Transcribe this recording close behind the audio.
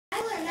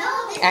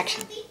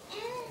Action.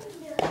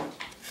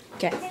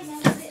 Okay,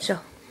 so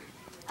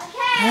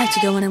I like to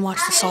go in and watch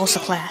the salsa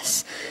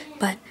class,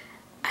 but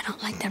I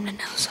don't like them to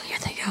know, so here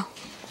they go.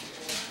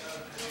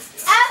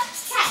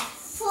 Okay,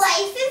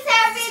 places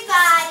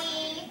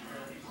everybody.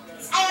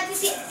 I want to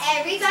see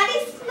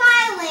everybody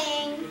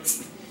smiling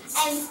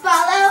and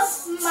follow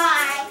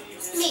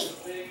me.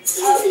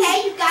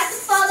 Okay, you got to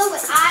follow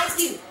what I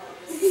do.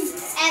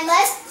 And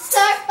let's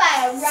start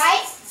by a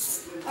right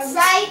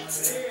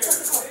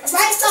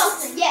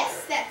salsa. Yes,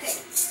 that's it.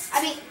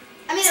 I mean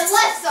a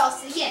left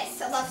salsa. Yes,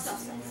 a left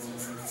salsa.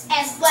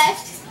 And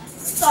left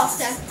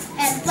salsa.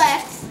 And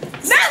left.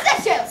 Mouth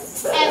that show.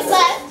 And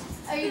left.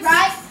 Are you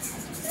right?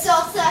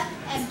 Salsa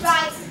and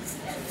right.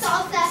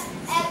 Salsa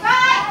and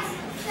right.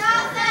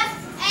 Salsa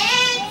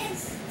and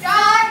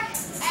dark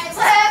and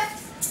left.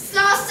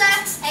 Salsa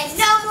and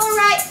no more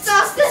right.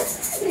 Salsa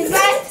and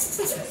right.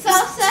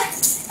 Salsa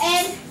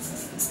and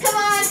come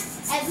on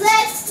and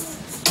left.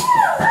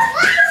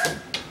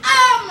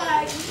 Oh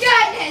my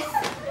goodness!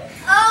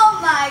 Oh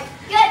my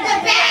goodness!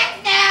 The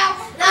back now!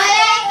 The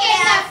leg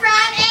in the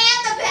front and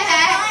the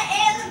back! Front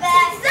and the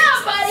back!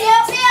 Somebody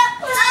help me up!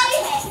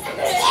 Okay.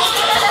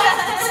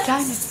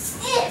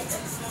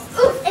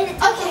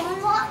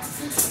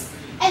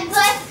 And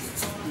let's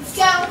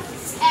go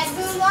and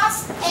moonwalk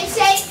and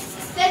shake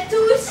the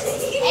touche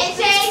and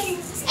shake.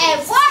 And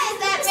what is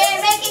that man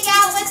making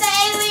out with the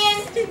alien?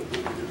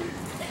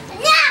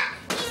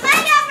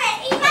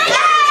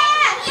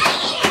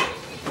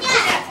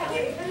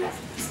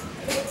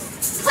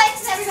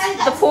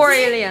 The poor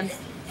alien.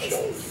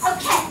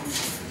 Okay,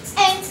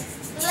 and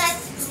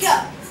let's go.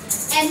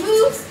 And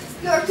move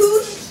your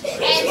touche,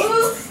 and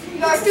move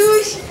your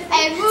touche,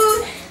 and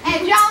move,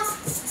 and jump,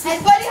 and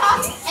bunny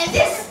hop, and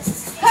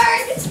this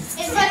turn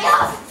is bunny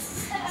hop.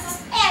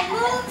 And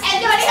move, and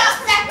bunny hop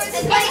backwards,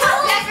 and bunny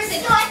hop backwards,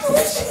 and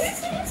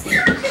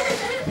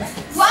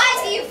why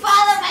do you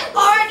follow my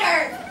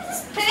order?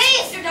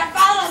 Please do not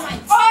follow my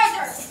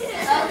order.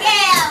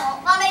 Okay, I will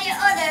follow your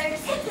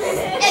orders.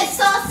 And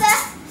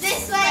salsa.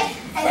 This way,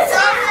 and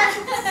salsa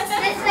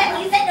this way.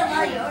 You said don't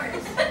follow your orders.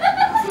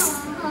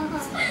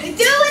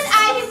 Do as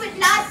I do, but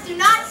do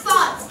not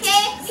fall,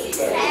 okay?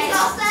 And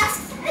salsa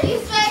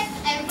this way,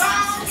 and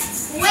wrong,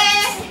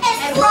 where,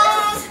 and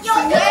wrong, your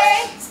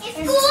way.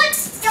 It's good,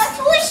 your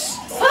twist.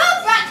 Oh,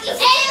 Rocky,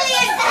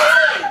 alien,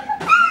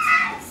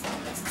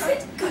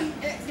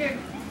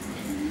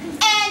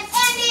 and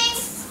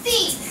ending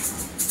scene.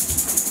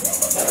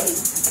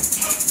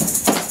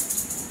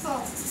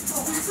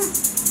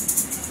 Oh.